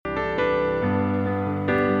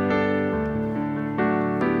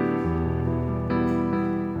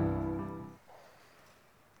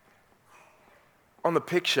On the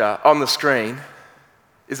picture on the screen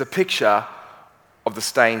is a picture of the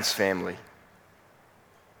Staines family.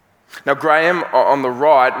 Now, Graham on the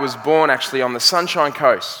right was born actually on the Sunshine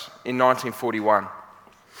Coast in 1941.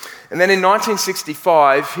 And then in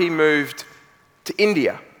 1965, he moved to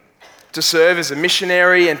India to serve as a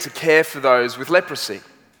missionary and to care for those with leprosy.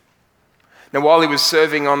 Now, while he was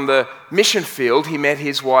serving on the mission field, he met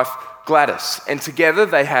his wife Gladys, and together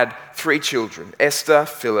they had 3 children, Esther,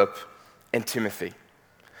 Philip, and Timothy.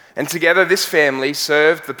 And together this family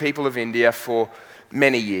served the people of India for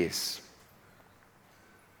many years.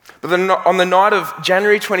 But on the night of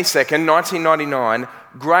January 22nd, 1999,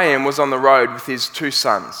 Graham was on the road with his 2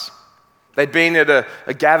 sons. They'd been at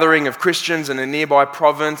a gathering of Christians in a nearby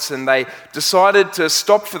province, and they decided to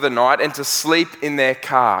stop for the night and to sleep in their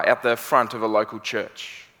car out the front of a local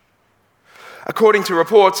church. According to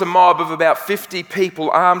reports, a mob of about 50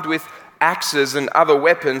 people armed with axes and other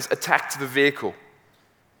weapons attacked the vehicle.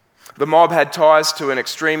 The mob had ties to an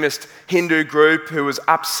extremist Hindu group who was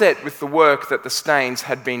upset with the work that the Staines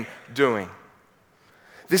had been doing.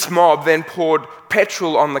 This mob then poured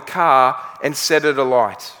petrol on the car and set it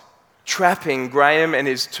alight, trapping Graham and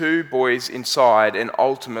his 2 boys inside and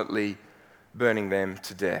ultimately burning them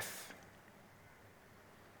to death.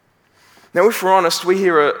 Now, if we're honest, we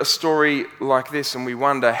hear a story like this and we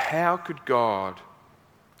wonder, how could God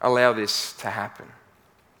allow this to happen?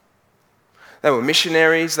 They were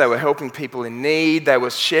missionaries, they were helping people in need, they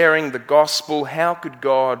were sharing the gospel. How could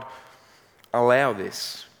God allow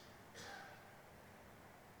this?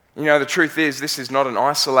 You know, the truth is, this is not an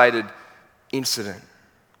isolated incident.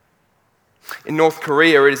 In North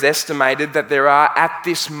Korea, it is estimated that there are, at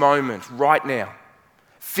this moment, right now,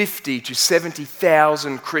 50 to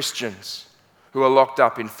 70,000 Christians who are locked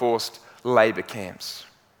up in forced labor camps.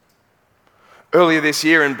 Earlier this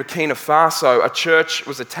year in Burkina Faso, a church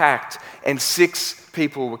was attacked and 6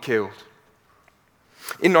 people were killed.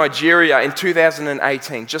 In Nigeria, in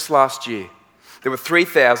 2018, just last year, there were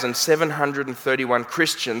 3,731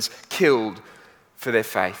 Christians killed for their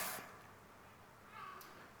faith.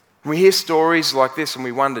 We hear stories like this and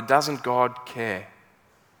we wonder, doesn't God care?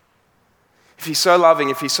 If he's so loving,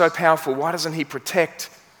 if he's so powerful, why doesn't he protect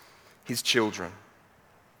his children?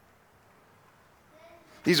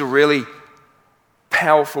 These are really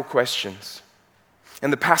powerful questions.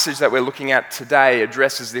 And the passage that we're looking at today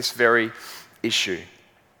addresses this very issue.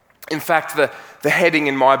 In fact, the heading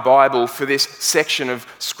in my Bible for this section of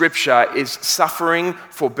Scripture is Suffering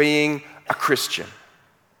for Being a Christian.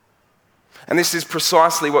 And this is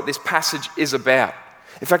precisely what this passage is about.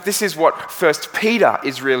 In fact, this is what 1 Peter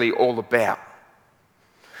is really all about.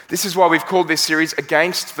 This is why we've called this series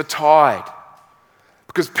Against the Tide.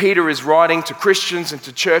 Because Peter is writing to Christians and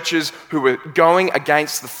to churches who were going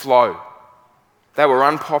against the flow. They were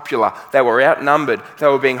unpopular, they were outnumbered, they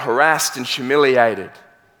were being harassed and humiliated.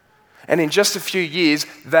 And in just a few years,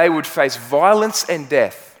 they would face violence and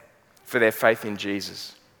death for their faith in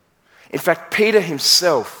Jesus. In fact, Peter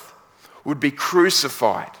himself would be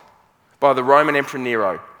crucified by the Roman Emperor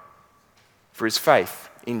Nero for his faith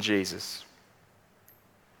in Jesus.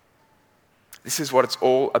 This is what it's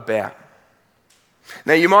all about.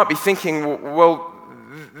 Now, you might be thinking, well,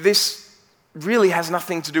 this really has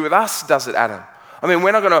nothing to do with us, does it, Adam? I mean,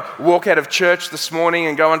 we're not going to walk out of church this morning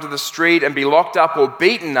and go onto the street and be locked up or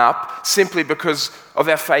beaten up simply because of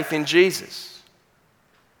our faith in Jesus.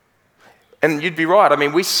 And you'd be right. I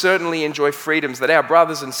mean, we certainly enjoy freedoms that our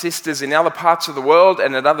brothers and sisters in other parts of the world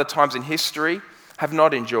and at other times in history have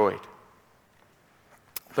not enjoyed.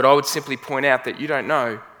 But I would simply point out that you don't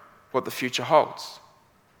know what the future holds.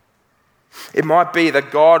 It might be that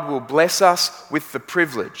God will bless us with the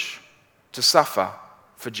privilege to suffer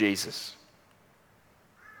for Jesus.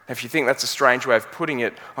 If you think that's a strange way of putting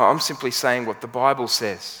it, I'm simply saying what the Bible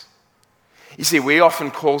says. You see, we often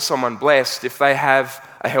call someone blessed if they have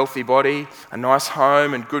a healthy body, a nice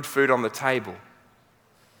home, and good food on the table.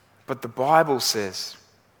 But the Bible says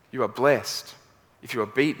you are blessed if you are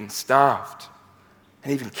beaten, starved,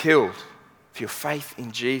 and even killed for your faith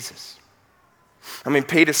in Jesus. I mean,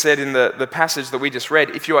 Peter said in the passage that we just read,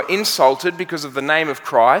 if you are insulted because of the name of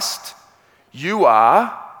Christ, you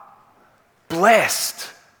are blessed.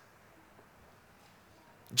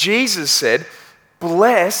 Jesus said,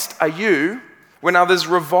 blessed are you when others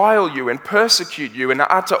revile you and persecute you and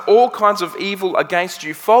utter all kinds of evil against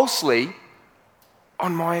you falsely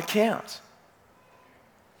on my account.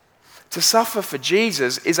 To suffer for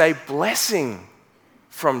Jesus is a blessing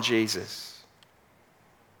from Jesus.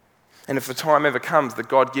 And if the time ever comes that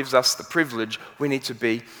God gives us the privilege, we need to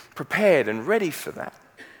be prepared and ready for that.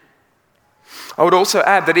 I would also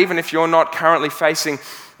add that even if you're not currently facing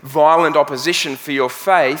violent opposition for your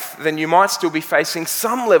faith, then you might still be facing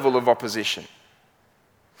some level of opposition.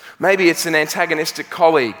 Maybe it's an antagonistic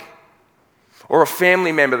colleague or a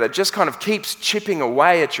family member that just kind of keeps chipping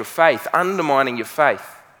away at your faith, undermining your faith.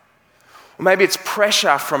 Or maybe it's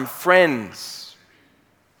pressure from friends.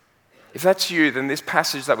 If that's you, then this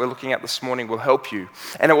passage that we're looking at this morning will help you.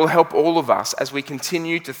 And it will help all of us as we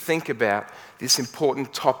continue to think about this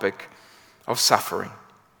important topic of suffering.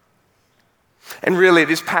 And really,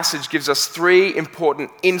 this passage gives us three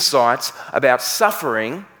important insights about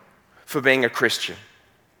suffering for being a Christian.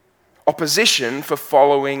 Opposition for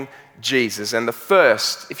following Jesus. And the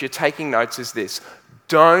first, if you're taking notes, is this: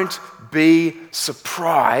 don't be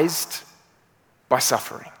surprised by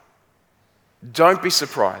suffering. Don't be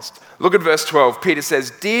surprised. Look at verse 12. Peter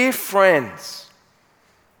says, "Dear friends,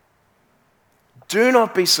 do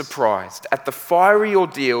not be surprised at the fiery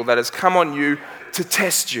ordeal that has come on you to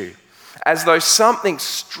test you, as though something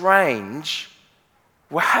strange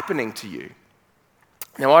were happening to you."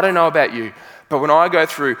 Now, I don't know about you, but when I go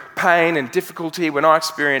through pain and difficulty, when I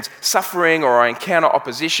experience suffering or I encounter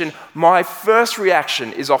opposition, my first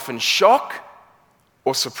reaction is often shock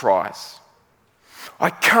or surprise. I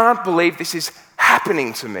can't believe this is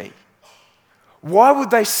happening to me. Why would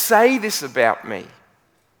they say this about me?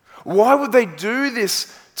 Why would they do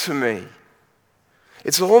this to me?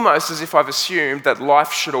 It's almost as if I've assumed that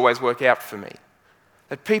life should always work out for me,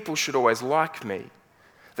 that people should always like me,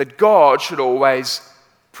 that God should always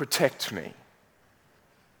protect me.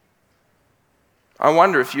 I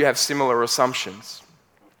wonder if you have similar assumptions.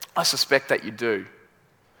 I suspect that you do.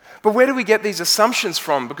 But where do we get these assumptions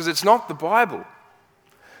from? Because it's not the Bible.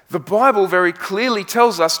 The Bible very clearly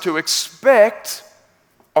tells us to expect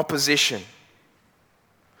opposition.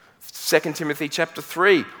 2 Timothy chapter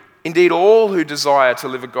 3, "Indeed, all who desire to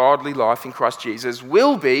live a godly life in Christ Jesus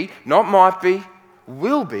will be, not might be,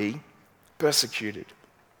 will be persecuted."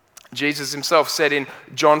 Jesus himself said in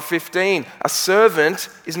John 15, "A servant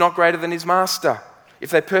is not greater than his master. If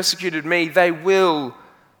they persecuted me, they will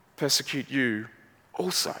persecute you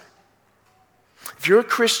also." If you're a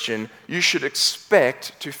Christian, you should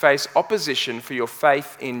expect to face opposition for your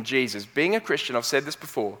faith in Jesus. Being a Christian, I've said this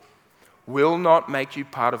before, will not make you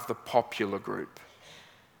part of the popular group.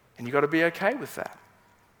 And you've got to be okay with that.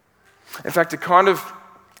 In fact, it kind of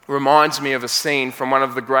reminds me of a scene from one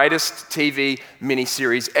of the greatest TV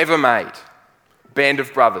miniseries ever made, Band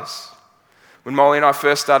of Brothers. When Molly and I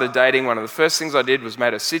first started dating, one of the first things I did was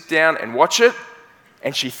made her sit down and watch it,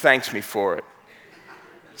 and she thanked me for it.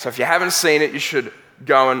 So if you haven't seen it, you should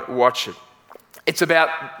go and watch it. It's about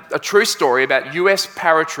a true story about US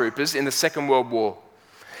paratroopers in the Second World War.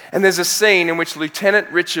 And there's a scene in which Lieutenant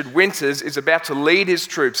Richard Winters is about to lead his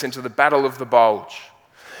troops into the Battle of the Bulge.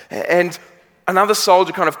 And another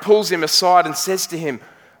soldier kind of pulls him aside and says to him,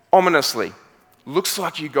 ominously, "Looks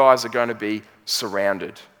like you guys are going to be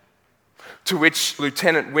surrounded." To which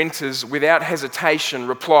Lieutenant Winters, without hesitation,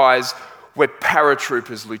 replies, "We're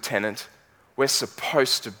paratroopers, Lieutenant. We're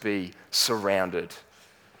supposed to be surrounded."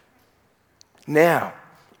 Now,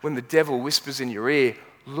 when the devil whispers in your ear,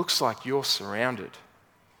 "Looks like you're surrounded.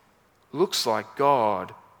 Looks like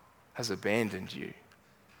God has abandoned you.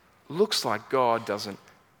 Looks like God doesn't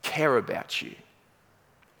care about you,"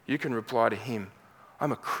 you can reply to him,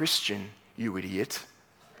 "I'm a Christian, you idiot.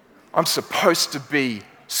 I'm supposed to be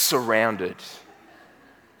surrounded."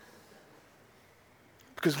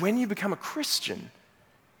 Because when you become a Christian,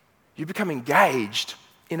 you become engaged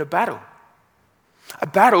in a battle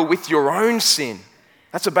with your own sin.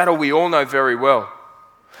 That's a battle we all know very well.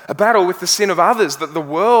 A battle with the sin of others, that the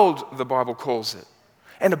world, the Bible calls it.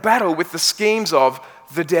 And a battle with the schemes of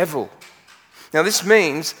the devil. Now this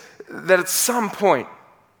means that at some point,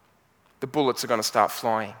 the bullets are going to start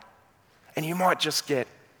flying. And you might just get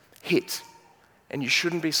hit. And you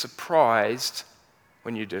shouldn't be surprised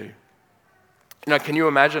when you do. You know, can you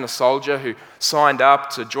imagine a soldier who signed up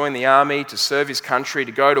to join the army, to serve his country,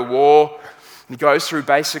 to go to war? He goes through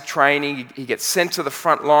basic training, he gets sent to the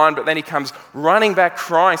front line, but then he comes running back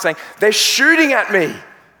crying, saying, "They're shooting at me!"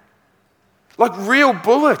 Like real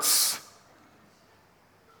bullets.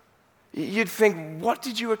 You'd think, what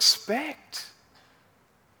did you expect?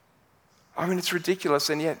 I mean, it's ridiculous,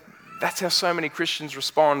 and yet that's how so many Christians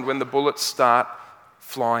respond when the bullets start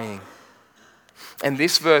flying. And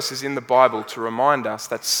this verse is in the Bible to remind us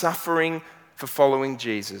that suffering for following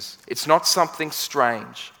Jesus, it's not something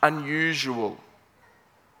strange, unusual,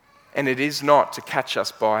 and it is not to catch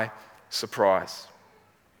us by surprise.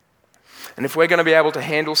 And if we're going to be able to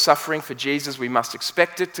handle suffering for Jesus, we must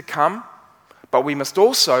expect it to come, but we must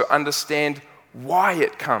also understand why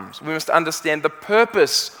it comes. We must understand the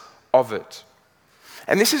purpose of it.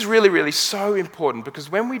 And this is really, really so important because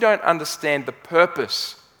when we don't understand the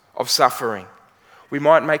purpose of suffering, we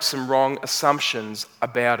might make some wrong assumptions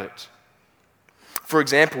about it. For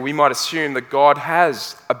example, we might assume that God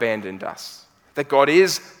has abandoned us, that God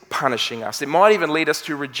is punishing us. It might even lead us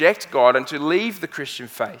to reject God and to leave the Christian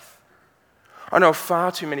faith. I know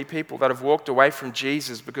far too many people that have walked away from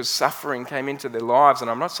Jesus because suffering came into their lives, and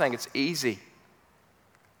I'm not saying it's easy,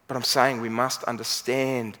 but I'm saying we must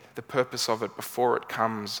understand the purpose of it before it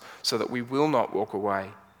comes so that we will not walk away.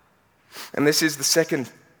 And this is the second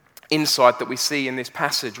insight that we see in this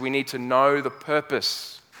passage. We need to know the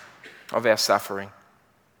purpose of our suffering.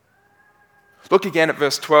 Look again at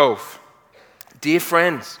verse 12. Dear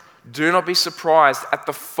friends, do not be surprised at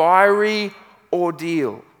the fiery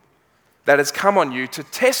ordeal that has come on you to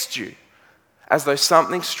test you, as though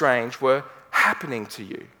something strange were happening to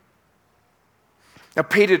you. Now,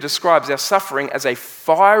 Peter describes our suffering as a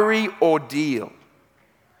fiery ordeal.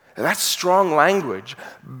 Now, that's strong language,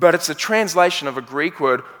 but it's a translation of a Greek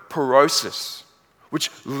word, porosis,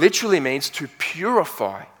 which literally means to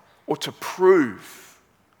purify or to prove.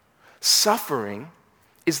 Suffering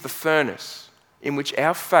is the furnace in which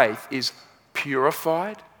our faith is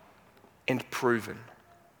purified and proven.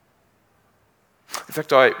 In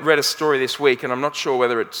fact, I read a story this week, and I'm not sure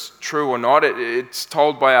whether it's true or not. It's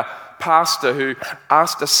told by a pastor who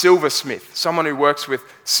asked a silversmith, someone who works with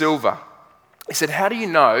silver. He said, how do you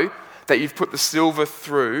know that you've put the silver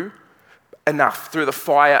through the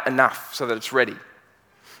fire enough so that it's ready?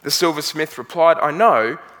 The silversmith replied, I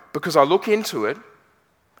know because I look into it,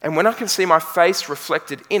 and when I can see my face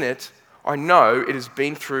reflected in it, I know it has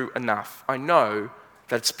been through enough. I know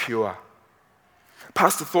that it's pure.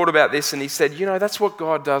 Pastor thought about this and he said, that's what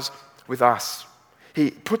God does with us.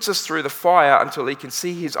 He puts us through the fire until he can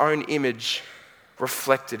see his own image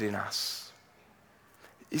reflected in us.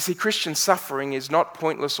 You see, Christian suffering is not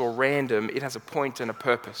pointless or random. It has a point and a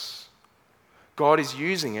purpose. God is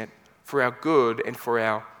using it for our good and for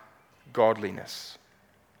our godliness.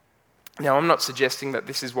 Now, I'm not suggesting that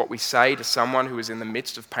this is what we say to someone who is in the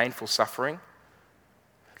midst of painful suffering.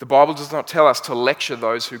 The Bible does not tell us to lecture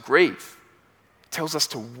those who grieve. It tells us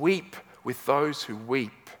to weep with those who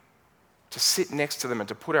weep, to sit next to them and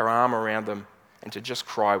to put our arm around them and to just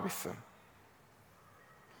cry with them.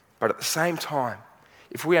 But at the same time,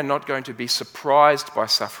 if we are not going to be surprised by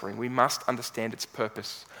suffering, we must understand its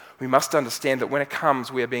purpose. We must understand that when it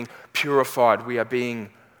comes, we are being purified, we are being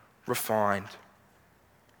refined.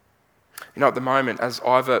 At the moment, as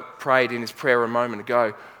Ivor prayed in his prayer a moment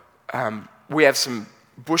ago, we have some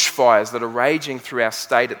bushfires that are raging through our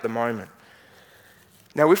state at the moment.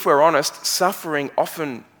 Now, if we're honest, suffering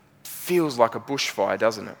often feels like a bushfire,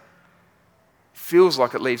 doesn't it? Feels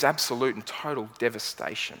like it leaves absolute and total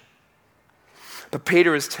devastation. But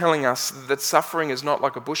Peter is telling us that suffering is not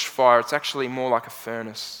like a bushfire, it's actually more like a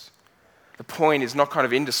furnace. The point is not kind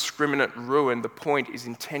of indiscriminate ruin, the point is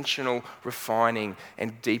intentional refining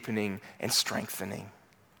and deepening and strengthening.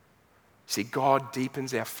 See, God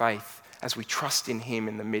deepens our faith as we trust in him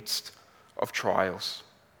in the midst of trials.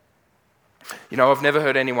 I've never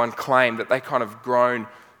heard anyone claim that they kind of grown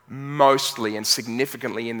mostly and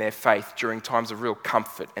significantly in their faith during times of real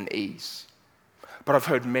comfort and ease. But I've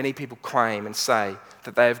heard many people claim and say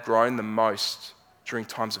that they have grown the most during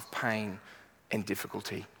times of pain and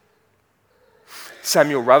difficulty.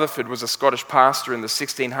 Samuel Rutherford was a Scottish pastor in the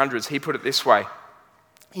 1600s. He put it this way.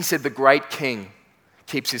 He said, the great king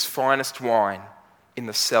keeps his finest wine in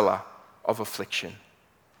the cellar of affliction.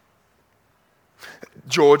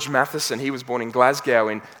 George Matheson, he was born in Glasgow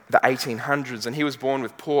in the 1800s, and he was born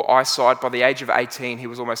with poor eyesight. By the age of 18, he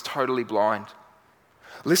was almost totally blind.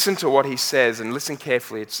 Listen to what he says, and listen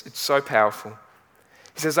carefully. It's so powerful.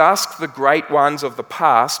 He says, ask the great ones of the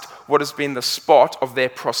past what has been the spot of their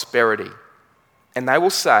prosperity. And they will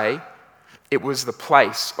say, it was the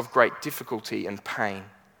place of great difficulty and pain.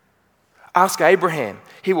 Ask Abraham,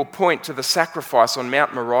 he will point to the sacrifice on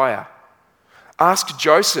Mount Moriah. Ask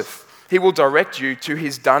Joseph, he will direct you to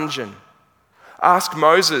his dungeon. Ask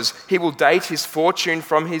Moses, he will date his fortune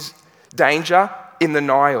from his danger in the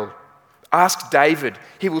Nile. Ask David,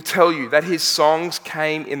 he will tell you that his songs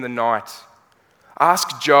came in the night.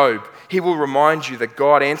 Ask Job, he will remind you that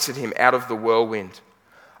God answered him out of the whirlwind.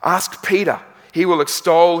 Ask Peter, he will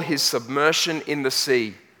extol his submersion in the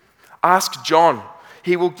sea. Ask John,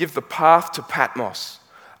 he will give the path to Patmos.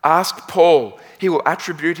 Ask Paul, he will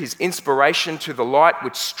attribute his inspiration to the light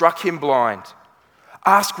which struck him blind.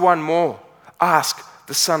 Ask one more. Ask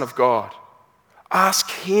the Son of God. Ask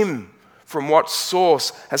him from what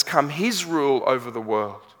source has come his rule over the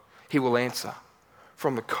world. He will answer,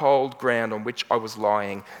 from the cold ground on which I was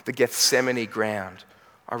lying, the Gethsemane ground.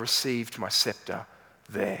 I received my scepter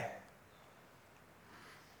there.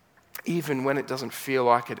 Even when it doesn't feel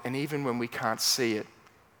like it, and even when we can't see it,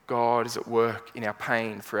 God is at work in our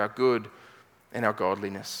pain for our good and our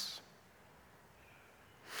godliness.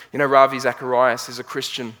 You know, Ravi Zacharias is a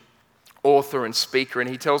Christian author and speaker, and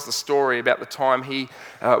he tells the story about the time he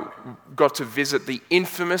got to visit the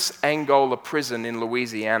infamous Angola prison in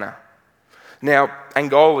Louisiana. Now,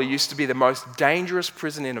 Angola used to be the most dangerous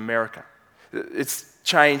prison in America. It's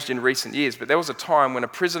changed in recent years, but there was a time when a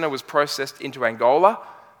prisoner was processed into Angola.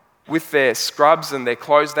 With their scrubs and their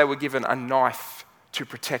clothes, they were given a knife to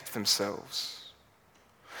protect themselves.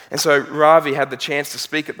 And so Ravi had the chance to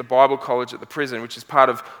speak at the Bible college at the prison, which is part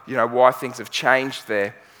of, why things have changed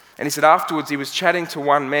there. And he said afterwards he was chatting to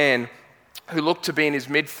one man who looked to be in his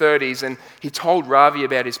mid-30s, and he told Ravi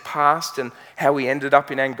about his past and how he ended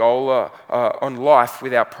up in Angola on life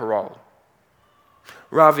without parole.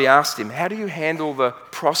 Ravi asked him, "How do you handle the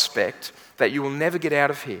prospect that you will never get out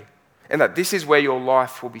of here and that this is where your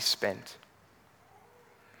life will be spent?"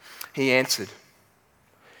 He answered,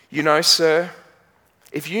 "You know, sir,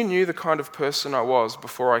 if you knew the kind of person I was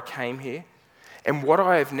before I came here and what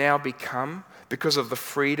I have now become because of the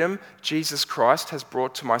freedom Jesus Christ has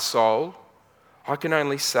brought to my soul, I can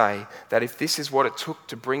only say that if this is what it took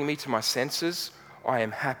to bring me to my senses, I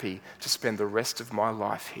am happy to spend the rest of my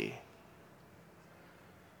life here."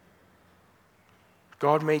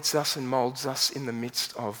 God meets us and molds us in the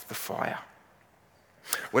midst of the fire.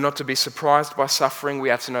 We're not to be surprised by suffering. We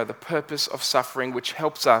are to know the purpose of suffering, which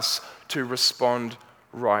helps us to respond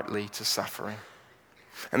rightly to suffering.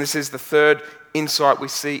 And this is the third insight we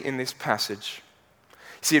see in this passage.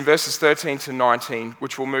 See, in verses 13 to 19,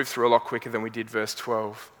 which we'll move through a lot quicker than we did verse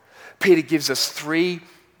 12, Peter gives us three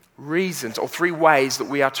reasons or three ways that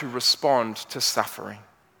we are to respond to suffering.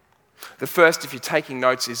 The first, if you're taking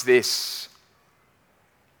notes, is this: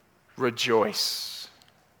 rejoice.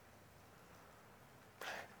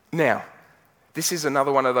 Now, this is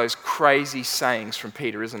another one of those crazy sayings from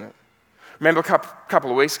Peter, isn't it? Remember a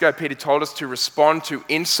couple of weeks ago, Peter told us to respond to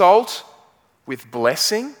insult with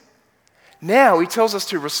blessing. Now he tells us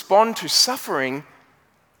to respond to suffering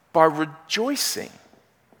by rejoicing.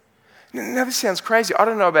 Now this sounds crazy. I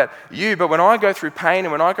don't know about you, but when I go through pain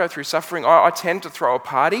and when I go through suffering, I tend to throw a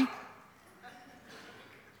party.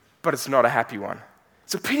 But it's not a happy one.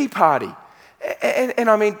 It's a pity party. And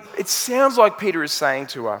I mean, it sounds like Peter is saying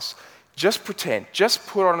to us, just pretend, just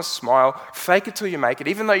put on a smile, fake it till you make it.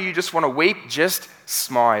 Even though you just want to weep, just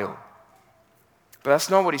smile. But that's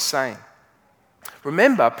not what he's saying.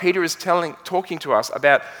 Remember, Peter is talking to us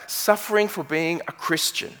about suffering for being a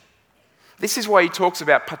Christian. This is why he talks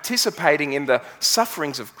about participating in the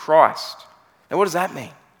sufferings of Christ. Now, what does that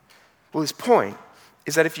mean? Well, his point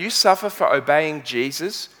is that if you suffer for obeying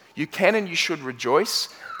Jesus, you can and you should rejoice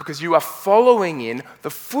because you are following in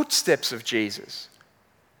the footsteps of Jesus.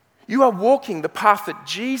 You are walking the path that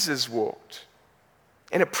Jesus walked,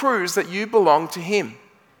 and it proves that you belong to him.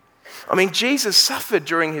 I mean, Jesus suffered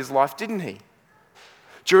during his life, didn't he?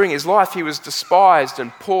 During his life, he was despised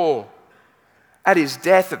and poor. At his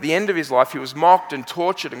death, at the end of his life, he was mocked and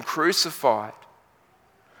tortured and crucified.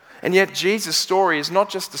 And yet, Jesus' story is not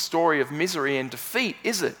just a story of misery and defeat,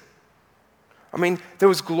 is it? I mean, there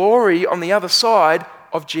was glory on the other side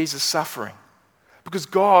of Jesus' suffering because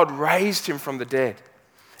God raised him from the dead.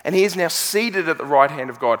 And he is now seated at the right hand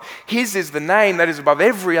of God. His is the name that is above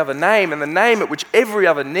every other name, and the name at which every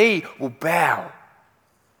other knee will bow.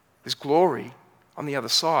 There's glory on the other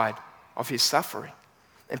side of his suffering.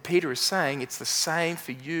 And Peter is saying it's the same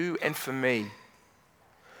for you and for me.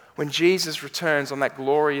 When Jesus returns on that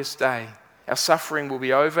glorious day, our suffering will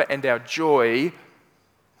be over and our joy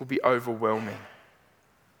will be overwhelming.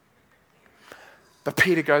 But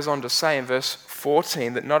Peter goes on to say in verse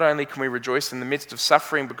 14 that not only can we rejoice in the midst of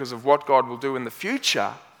suffering because of what God will do in the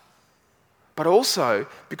future, but also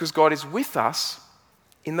because God is with us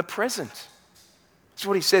in the present. That's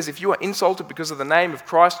what he says. If you are insulted because of the name of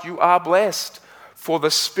Christ, you are blessed. For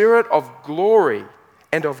the Spirit of glory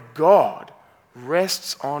and of God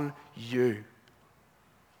rests on you.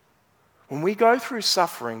 When we go through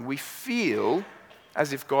suffering, we feel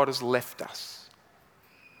as if God has left us.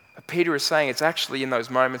 But Peter is saying it's actually in those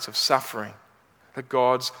moments of suffering that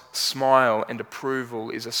God's smile and approval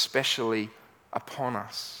is especially upon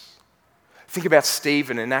us. Think about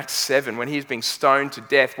Stephen in Acts 7 when he's being stoned to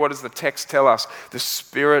death. What does the text tell us? The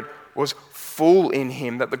Spirit was full in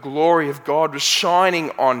him, that the glory of God was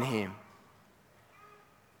shining on him.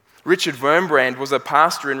 Richard Wurmbrand was a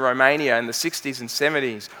pastor in Romania in the 60s and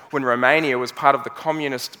 70s when Romania was part of the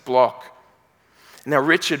communist bloc. Now,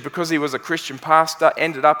 Richard, because he was a Christian pastor,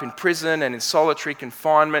 ended up in prison and in solitary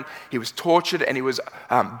confinement. He was tortured and he was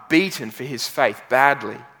beaten for his faith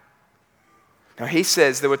badly. Now, he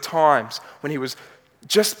says there were times when he was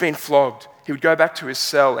just been flogged. He would go back to his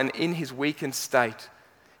cell, and in his weakened state,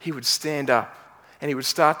 he would stand up and he would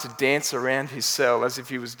start to dance around his cell as if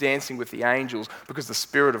he was dancing with the angels, because the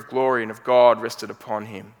Spirit of glory and of God rested upon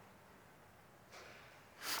him.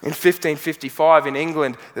 In 1555 in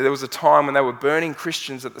England, there was a time when they were burning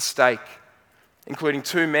Christians at the stake, including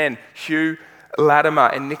two men, Hugh Latimer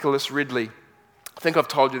and Nicholas Ridley. I think I've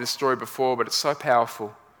told you this story before, but it's so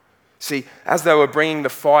powerful. See, as they were bringing the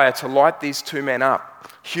fire to light these two men up,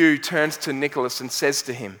 Hugh turns to Nicholas and says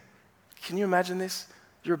to him, can you imagine this?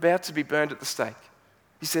 You're about to be burned at the stake.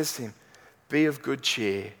 He says to him, be of good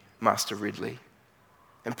cheer, Master Ridley,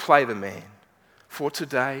 and play the man. For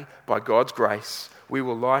today, by God's grace, we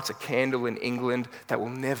will light a candle in England that will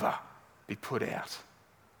never be put out.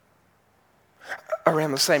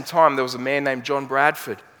 Around the same time, there was a man named John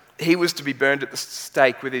Bradford. He was to be burned at the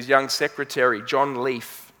stake with his young secretary, John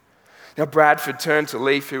Leaf. Now, Bradford turned to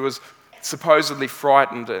Leaf, who was supposedly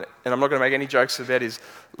frightened, and I'm not going to make any jokes about his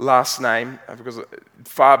last name, because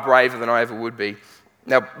far braver than I ever would be.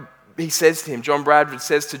 Now, he says to him, John Bradford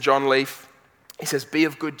says to John Leaf, he says, be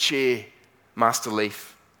of good cheer, Master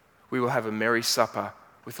Leaf. We will have a merry supper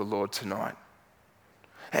with the Lord tonight.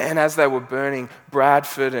 And as they were burning,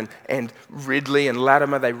 Bradford and Ridley and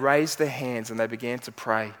Latimer, they raised their hands and they began to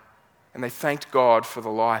pray. And they thanked God for the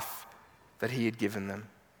life that he had given them.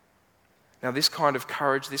 Now, this kind of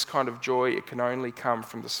courage, this kind of joy, it can only come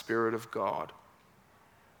from the Spirit of God.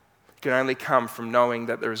 It can only come from knowing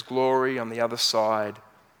that there is glory on the other side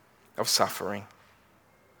of suffering.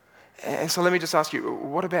 And so let me just ask you,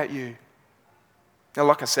 what about you? Now,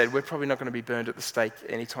 like I said, we're probably not going to be burned at the stake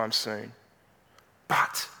anytime soon.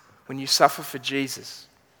 But when you suffer for Jesus,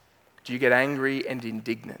 do you get angry and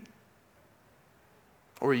indignant?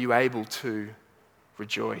 Or are you able to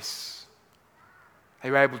rejoice? Are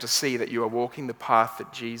you able to see that you are walking the path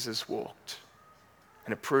that Jesus walked?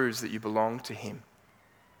 And it proves that you belong to him.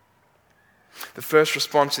 The first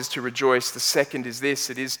response is to rejoice. The second is this: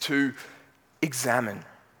 it is to examine.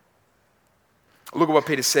 Look at what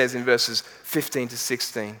Peter says in verses 15 to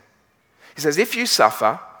 16. He says, if you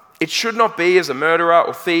suffer, it should not be as a murderer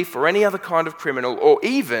or thief or any other kind of criminal, or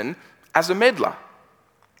even as a meddler.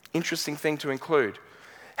 Interesting thing to include.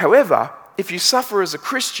 However, if you suffer as a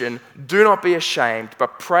Christian, do not be ashamed,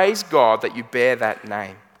 but praise God that you bear that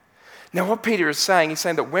name. Now, what Peter is saying, he's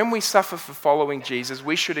saying that when we suffer for following Jesus,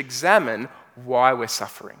 we should examine why we're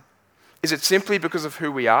suffering. Is it simply because of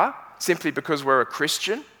who we are? Simply because we're a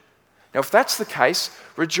Christian? Now, if that's the case,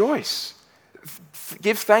 rejoice.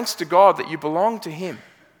 Give thanks to God that you belong to him.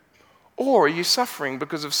 Or are you suffering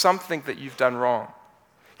because of something that you've done wrong?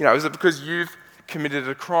 You know, is it because you've committed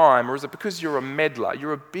a crime, or is it because you're a meddler,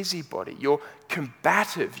 you're a busybody, you're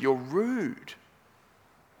combative, you're rude?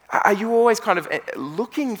 Are you always kind of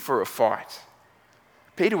looking for a fight?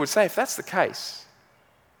 Peter would say, if that's the case,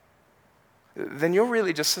 then you're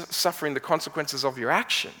really just suffering the consequences of your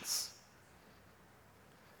actions.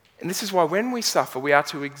 And this is why when we suffer, we are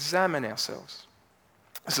to examine ourselves.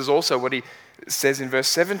 This is also what he says in verse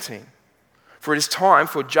 17. For it is time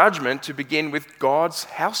for judgment to begin with God's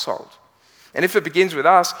household. And if it begins with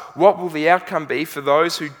us, what will the outcome be for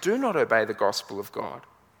those who do not obey the gospel of God?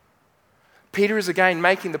 Peter is again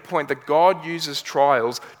making the point that God uses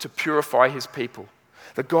trials to purify his people.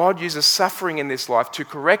 That God uses suffering in this life to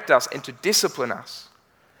correct us and to discipline us.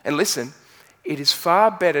 And listen, it is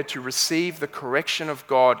far better to receive the correction of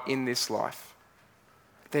God in this life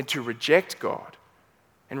than to reject God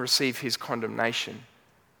and receive his condemnation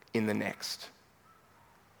in the next.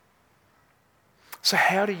 So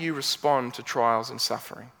how do you respond to trials and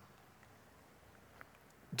suffering?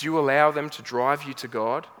 Do you allow them to drive you to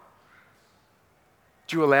God?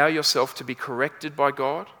 Do you allow yourself to be corrected by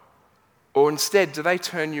God? Or instead, do they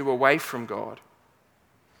turn you away from God?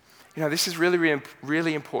 You know, this is really,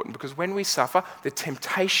 really important, because when we suffer, the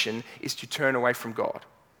temptation is to turn away from God.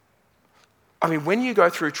 I mean, when you go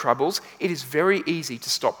through troubles, it is very easy to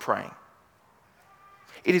stop praying.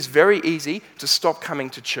 It is very easy to stop coming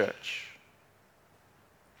to church,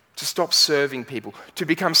 to stop serving people, to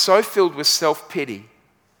become so filled with self-pity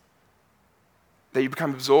that you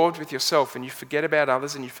become absorbed with yourself and you forget about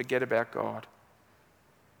others and you forget about God.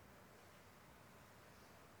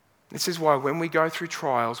 This is why when we go through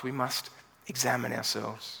trials, we must examine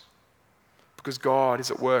ourselves, because God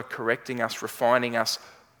is at work correcting us, refining us,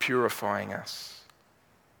 purifying us.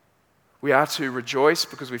 We are to rejoice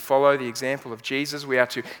because we follow the example of Jesus. We are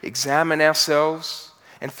to examine ourselves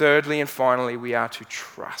And thirdly and finally, we are to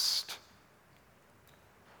trust.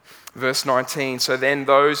 Verse 19, so then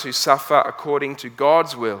those who suffer according to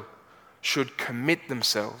God's will should commit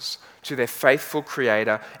themselves to their faithful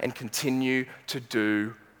Creator and continue to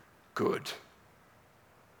do good.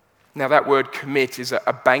 Now that word commit is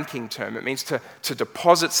a banking term. It means to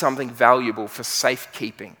deposit something valuable for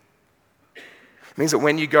safekeeping. It means that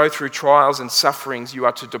when you go through trials and sufferings, you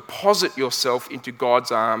are to deposit yourself into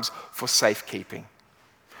God's arms for safekeeping.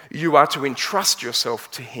 You are to entrust yourself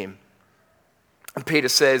to Him. And Peter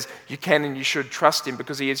says you can and you should trust Him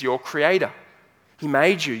because He is your Creator. He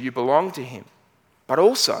made you, you belong to Him. But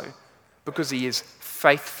also because He is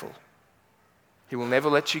faithful. He will never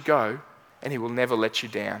let you go and He will never let you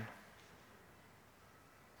down.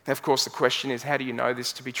 Now, of course, the question is, how do you know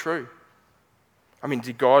this to be true? I mean,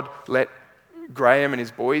 did God let Graham and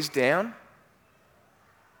his boys down?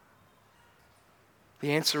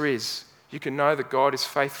 The answer is, you can know that God is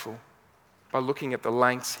faithful by looking at the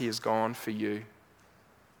lengths He has gone for you,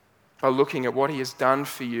 by looking at what He has done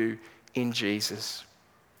for you in Jesus.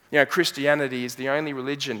 You know, Christianity is the only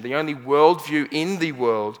religion, the only worldview in the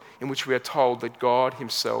world in which we are told that God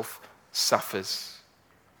Himself suffers.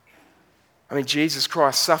 I mean, Jesus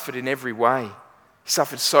Christ suffered in every way. He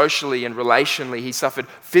suffered socially and relationally. He suffered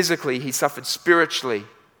physically. He suffered spiritually.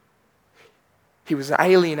 He was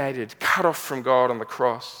alienated, cut off from God on the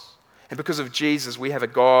cross. And because of Jesus, we have a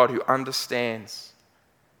God who understands.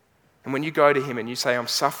 And when you go to Him and you say, I'm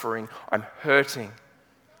suffering, I'm hurting,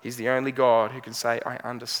 He's the only God who can say, I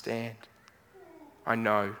understand. I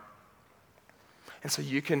know. And so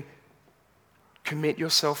you can commit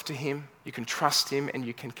yourself to Him, you can trust Him, and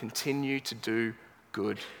you can continue to do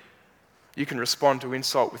good. You can respond to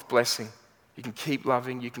insult with blessing. You can keep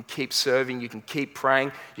loving, you can keep serving, you can keep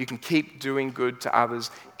praying, you can keep doing good to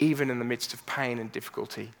others, even in the midst of pain and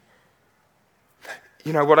difficulty.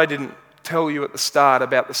 You know, what I didn't tell you at the start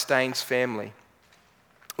about the Staines family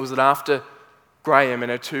was that after Graham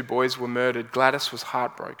and her two boys were murdered, Gladys was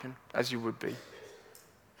heartbroken, as you would be.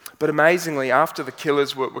 But amazingly, after the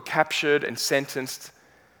killers were captured and sentenced,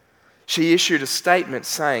 she issued a statement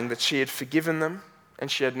saying that she had forgiven them and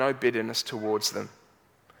she had no bitterness towards them.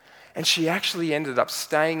 And she actually ended up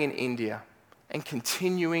staying in India and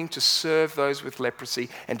continuing to serve those with leprosy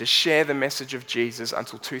and to share the message of Jesus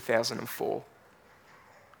until 2004.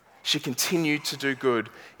 She continued to do good,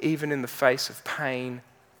 even in the face of pain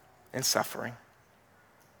and suffering.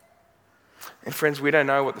 And friends, we don't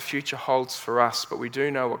know what the future holds for us, but we do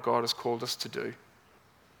know what God has called us to do.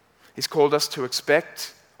 He's called us to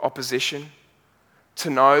expect opposition, to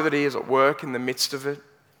know that He is at work in the midst of it,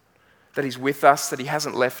 that He's with us, that He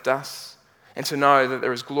hasn't left us, and to know that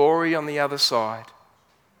there is glory on the other side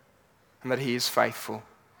and that He is faithful.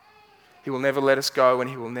 He will never let us go and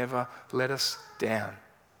He will never let us down.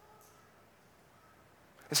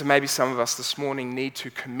 And so maybe some of us this morning need to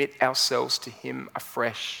commit ourselves to Him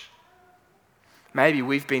afresh. Maybe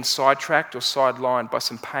we've been sidetracked or sidelined by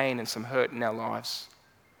some pain and some hurt in our lives.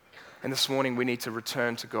 And this morning we need to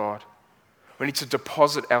return to God. We need to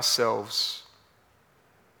deposit ourselves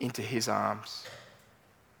into His arms.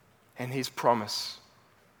 And His promise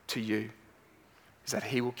to you is that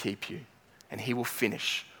He will keep you and He will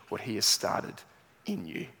finish what He has started in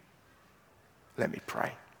you. Let me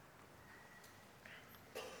pray.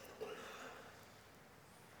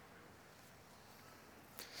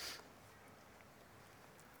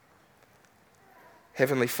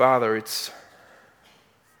 Heavenly Father, it's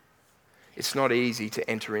not easy to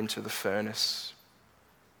enter into the furnace.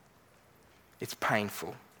 It's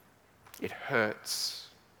painful. It hurts.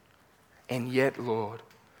 And yet, Lord,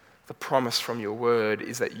 the promise from your word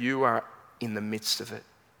is that you are in the midst of it.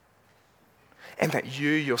 And that you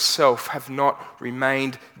yourself have not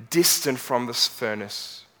remained distant from this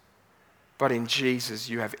furnace, but in Jesus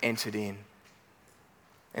you have entered in.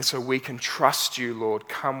 And so we can trust you, Lord,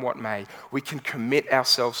 come what may. We can commit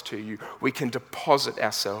ourselves to you. We can deposit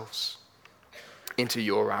ourselves into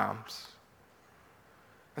your arms.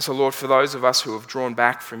 And so, Lord, for those of us who have drawn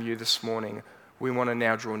back from you this morning, we want to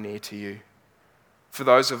now draw near to you. For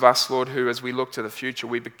those of us, Lord, who as we look to the future,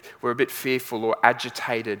 we're a bit fearful or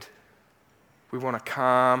agitated, we want to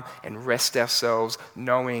calm and rest ourselves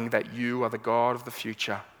knowing that you are the God of the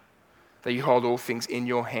future, that you hold all things in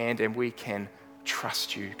your hand and we can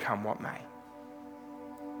trust you, come what may.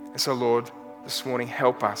 And so, Lord, this morning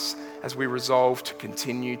help us as we resolve to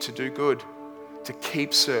continue to do good, to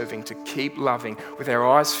keep serving, to keep loving with our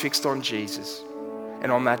eyes fixed on Jesus.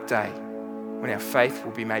 And on that day, when our faith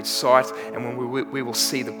will be made sight and when we will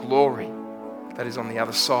see the glory that is on the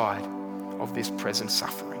other side of this present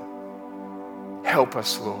suffering. Help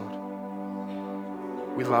us, Lord.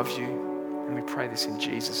 We love you, and we pray this in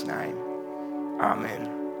Jesus' name.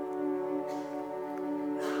 Amen.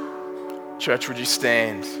 Church, would you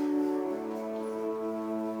stand?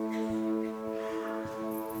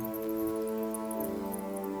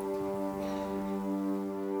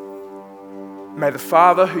 May the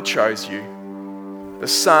Father who chose you, the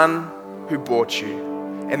Son who bought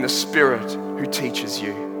you, and the Spirit who teaches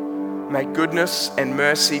you, may goodness and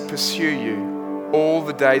mercy pursue you all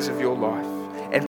the days of your life.